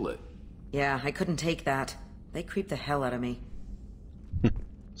dodged a bullet. Yeah, I couldn't take that. They creep the hell out of me.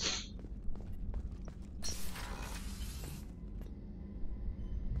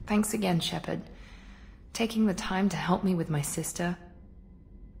 Thanks again, Shepard. Taking the time to help me with my sister.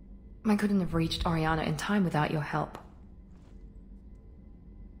 I couldn't have reached Oriana in time without your help.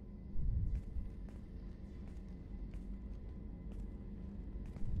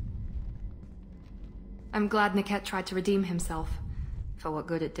 I'm glad Niket tried to redeem himself, for what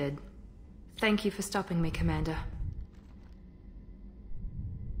good it did. Thank you for stopping me, Commander.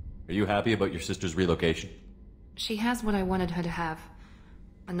 Are you happy about your sister's relocation? She has what I wanted her to have.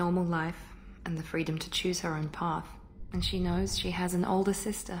 A normal life, and the freedom to choose her own path. And she knows she has an older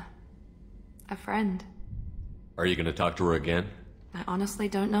sister. A friend. Are you going to talk to her again? I honestly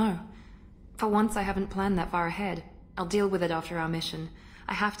don't know. For once, I haven't planned that far ahead. I'll deal with it after our mission.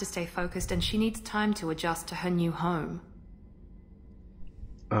 I have to stay focused, and she needs time to adjust to her new home.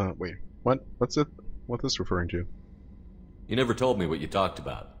 Wait. What's this referring to? You never told me what you talked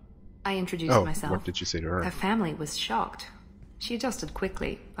about. I introduced myself. What did you say to her? Her family was shocked. She adjusted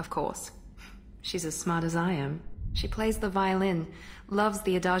quickly, of course. She's as smart as I am. She plays the violin, loves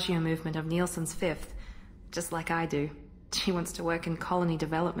the Adagio movement of Nielsen's Fifth, just like I do. She wants to work in colony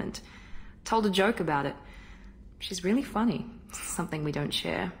development. Told a joke about it. She's really funny. Something we don't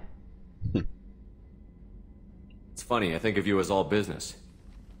share. It's funny, I think of you as all business.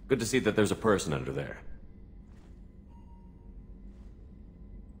 Good to see that there's a person under there.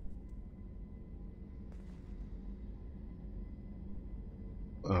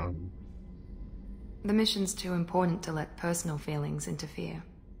 The mission's too important to let personal feelings interfere.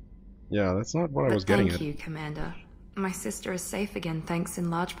 Yeah, that's not what I was getting at. Thank you, Commander. My sister is safe again thanks in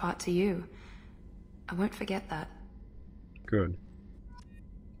large part to you. I won't forget that. Good.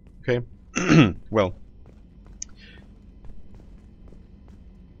 Okay. Well.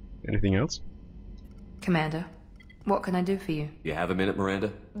 Anything else? Commander, what can I do for you? You have a minute,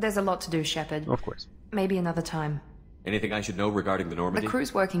 Miranda? There's a lot to do, Shepard. Of course. Maybe another time. Anything I should know regarding the Normandy? The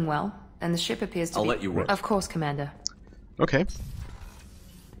crew's working well, and the ship appears to be... I'll let you work. Of course, Commander. Okay.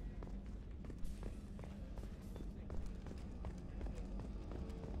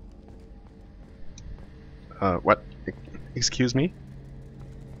 What? Excuse me?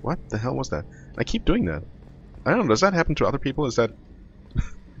 What the hell was that? I keep doing that. I don't know, does that happen to other people? Is that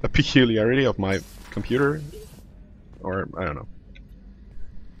a peculiarity of my computer? Or, I don't know.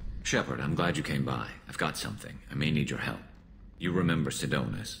 Shepard, I'm glad you came by. I've got something. I may need your help. You remember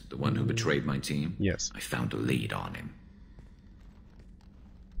Sidonis, the one who betrayed my team? Yes. I found a lead on him.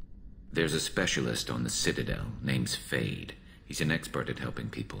 There's a specialist on the Citadel named Fade. He's an expert at helping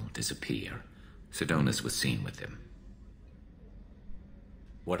people disappear. Sidonis was seen with him.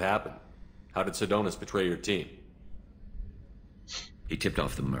 What happened? How did Sidonis betray your team? He tipped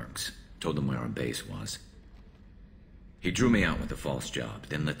off the mercs, told them where our base was. He drew me out with a false job,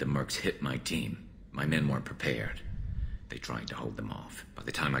 then let the mercs hit my team. My men weren't prepared. They tried to hold them off. By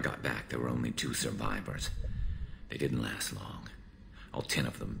the time I got back, there were only 2 survivors. They didn't last long. All 10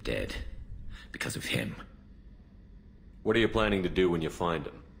 of them dead. Because of him. What are you planning to do when you find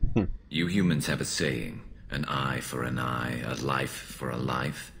him? You humans have a saying, an eye for an eye, a life for a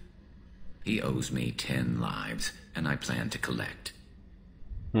life. He owes me 10 lives, and I plan to collect.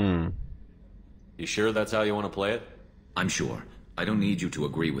 You sure that's how you want to play it? I'm sure. I don't need you to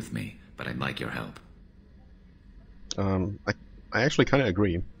agree with me, but I'd like your help. I actually kind of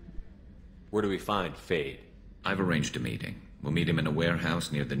agree. Where do we find Fade? I've arranged a meeting. We'll meet him in a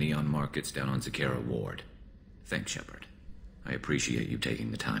warehouse near the Neon Markets down on Zakera Ward. Thanks, Shepard. I appreciate you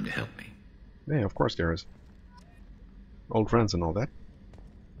taking the time to help me. Yeah, of course, Garrus. Old friends and all that.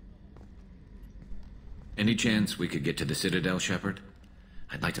 Any chance we could get to the Citadel, Shepard?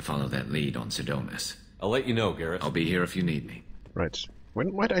 I'd like to follow that lead on Sidonis. I'll let you know, Garrus. I'll be here if you need me. Right. We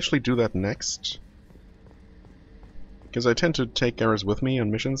might actually do that next. Because I tend to take Garrus with me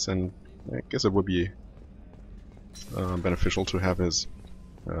on missions, and I guess it would be beneficial to have his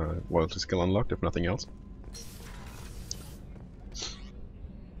loyalty skill unlocked, if nothing else.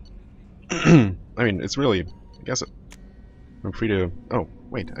 I mean, it's really... I guess I'm free to... Oh,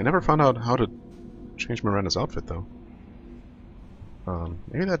 wait, I never found out how to change Miranda's outfit, though.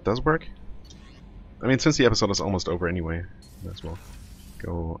 Maybe that does work? I mean, since the episode is almost over anyway, might as well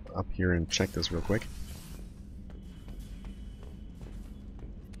go up here and check this real quick.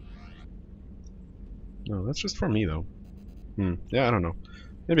 No, that's just for me, though. Yeah, I don't know.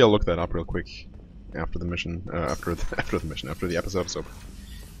 Maybe I'll look that up real quick after the mission, after the episode is over.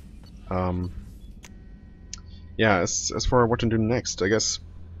 Yeah, as for what to do next, I guess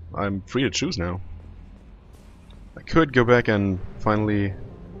I'm free to choose now. I could go back and finally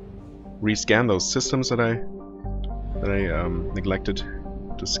rescan those systems that I neglected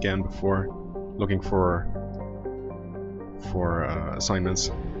to scan before, looking for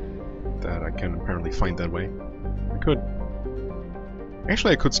assignments that I can apparently find that way. I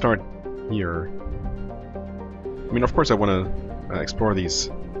could start here. I mean, of course I want to explore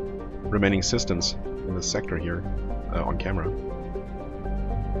these remaining systems in this sector here on camera,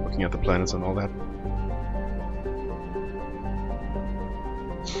 looking at the planets and all that.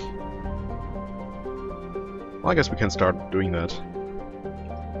 Well, I guess we can start doing that.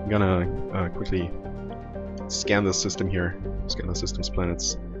 I'm gonna quickly scan the system here, scan the system's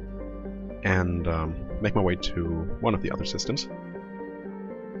planets, and make my way to one of the other systems.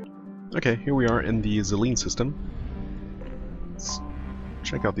 Okay, here we are in the Zelene system. Let's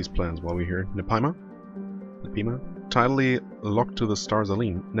check out these plans while we're here. Nepima, tidally locked to the star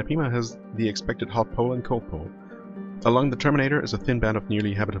Zelene. Nepima has the expected hot pole and cold pole. Along the Terminator is a thin band of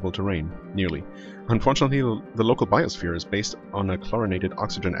nearly habitable terrain. Nearly. Unfortunately, the local biosphere is based on a chlorinated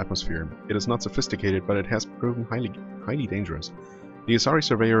oxygen atmosphere. It is not sophisticated, but it has proven highly dangerous. The Asari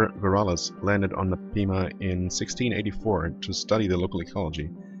surveyor Viralis landed on Nepima in 1684 to study the local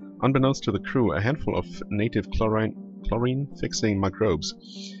ecology. Unbeknownst to the crew, a handful of native chlorine-fixing microbes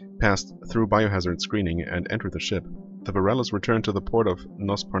passed through biohazard screening and entered the ship. The Viralis returned to the port of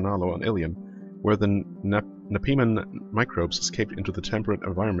Nos Parnalo on Ilium, where the Nepiman microbes escaped into the temperate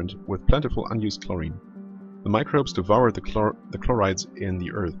environment with plentiful unused chlorine. The microbes devoured the chlorides in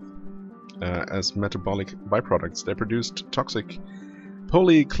the earth. As metabolic byproducts, they produced toxic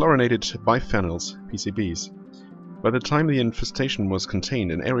polychlorinated biphenyls, PCBs. By the time the infestation was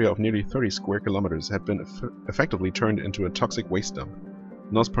contained, an area of nearly 30 square kilometers had been effectively turned into a toxic waste dump.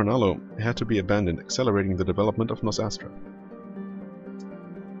 Nos Parnalo had to be abandoned, accelerating the development of Nos Astra.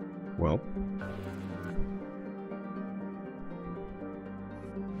 Well...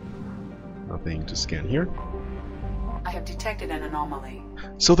 nothing to scan here. I have detected an anomaly.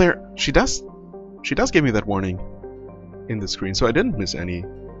 So there, she does give me that warning in the screen, so I didn't miss any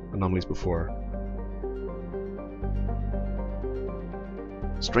anomalies before.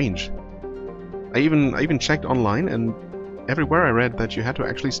 Strange. I even checked online, and everywhere I read that you had to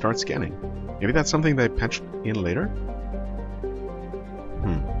actually start scanning. Maybe that's something they patched in later?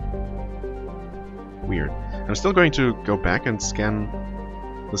 Weird. I'm still going to go back and scan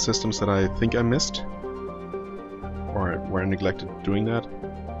the systems that I think I missed, or where I neglected doing that,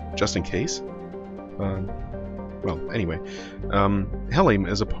 just in case. Well, anyway, Helheim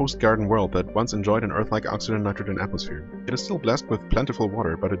is a post-garden world that once enjoyed an Earth-like oxygen-nitrogen atmosphere. It is still blessed with plentiful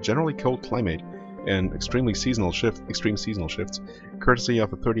water, but a generally cold climate and extreme seasonal shifts, courtesy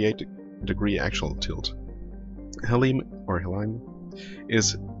of a 38-degree axial tilt. Helheim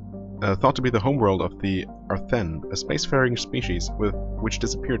is thought to be the homeworld of the Arthen, a spacefaring species which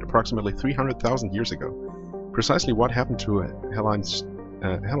disappeared approximately 300,000 years ago. Precisely what happened to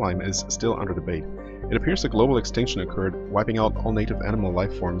Helheim is still under debate. It appears a global extinction occurred, wiping out all native animal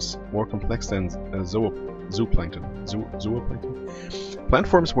life forms more complex than zooplankton. Plant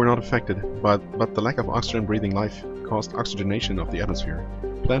forms were not affected, but the lack of oxygen-breathing life caused oxygenation of the atmosphere.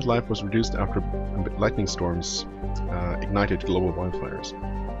 Plant life was reduced after lightning storms ignited global wildfires.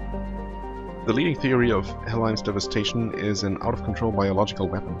 The leading theory of Helheim's devastation is an out-of-control biological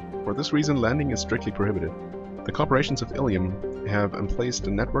weapon. For this reason, landing is strictly prohibited. The corporations of Ilium have emplaced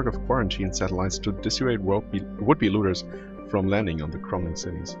a network of quarantine satellites to dissuade would-be looters from landing on the crumbling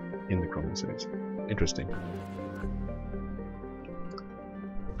cities. Interesting.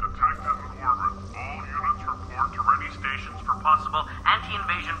 possible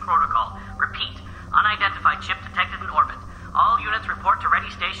anti-invasion protocol. Repeat, unidentified ship detected in orbit. All units report to ready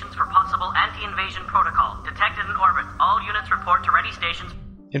stations for possible anti-invasion protocol. Detected in orbit. All units report to ready stations.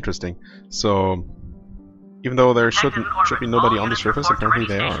 Interesting. So, even though there should be nobody on the surface, apparently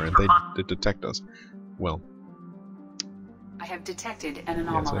they are, and they did detect us. Well. I have detected an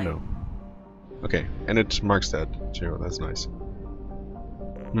anomaly. Yes, I know. Okay, and it marks that too. That's nice.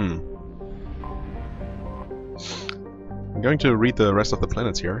 I'm going to read the rest of the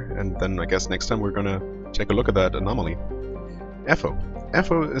planets here, and then I guess next time we're gonna take a look at that anomaly. Echo.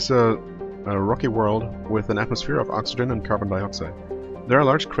 Echo is a rocky world with an atmosphere of oxygen and carbon dioxide. There are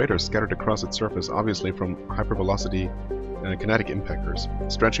large craters scattered across its surface, obviously from hypervelocity kinetic impactors.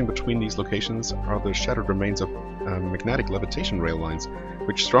 Stretching between these locations are the shattered remains of magnetic levitation rail lines,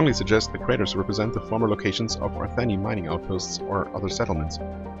 which strongly suggest the craters represent the former locations of Arthani mining outposts or other settlements.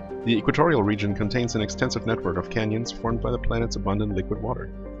 The equatorial region contains an extensive network of canyons formed by the planet's abundant liquid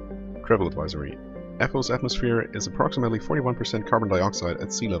water. Travel advisory. Echo's atmosphere is approximately 41% carbon dioxide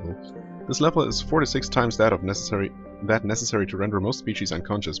at sea level. This level is 4 to 6 times that necessary to render most species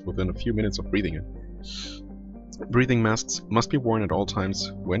unconscious within a few minutes of breathing it. Breathing masks must be worn at all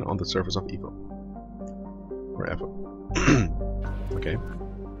times when on the surface of Evo. Or Evo. Okay.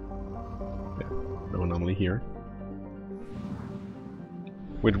 Yeah, no anomaly here.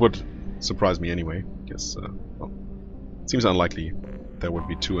 Which would surprise me anyway, because, well, it seems unlikely there would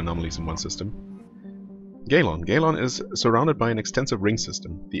be 2 anomalies in one system. Galon. Galon is surrounded by an extensive ring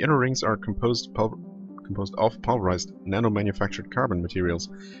system. The inner rings are composed of pulverized nano-manufactured carbon materials,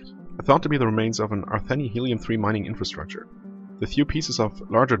 thought to be the remains of an Arthani helium-3 mining infrastructure. The few pieces of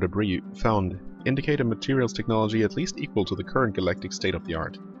larger debris found indicate a materials technology at least equal to the current galactic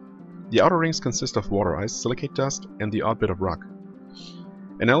state-of-the-art. The outer rings consist of water ice, silicate dust, and the odd bit of rock.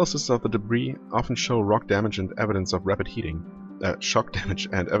 Analysis of the debris often show rock damage and evidence of rapid heating. Shock damage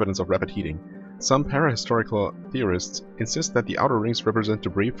and evidence of rapid heating. Some parahistorical theorists insist that the outer rings represent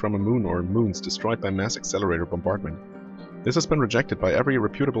debris from a moon or moons destroyed by mass accelerator bombardment. This has been rejected by every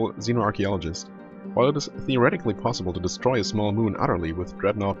reputable xenoarchaeologist. While it is theoretically possible to destroy a small moon utterly with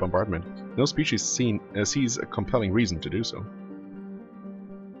dreadnought bombardment, no species sees a compelling reason to do so.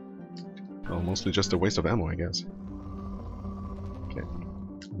 Well, mostly just a waste of ammo, I guess. Okay,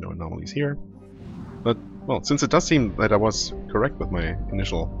 no anomalies here. But, well, since it does seem that I was correct with my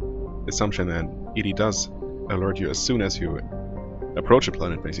initial assumption that ED does alert you as soon as you approach a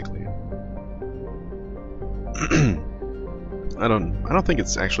planet, basically. I don't think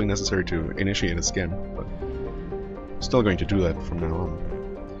it's actually necessary to initiate a scan, but I'm still going to do that from now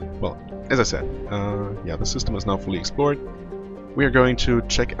on. Well, as I said, yeah, the system is now fully explored. We are going to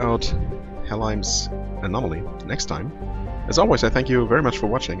check out Helheim's anomaly next time. As always, I thank you very much for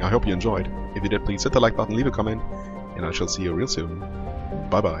watching. I hope you enjoyed. If you did, please hit the like button, leave a comment, and I shall see you real soon.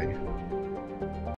 Bye bye.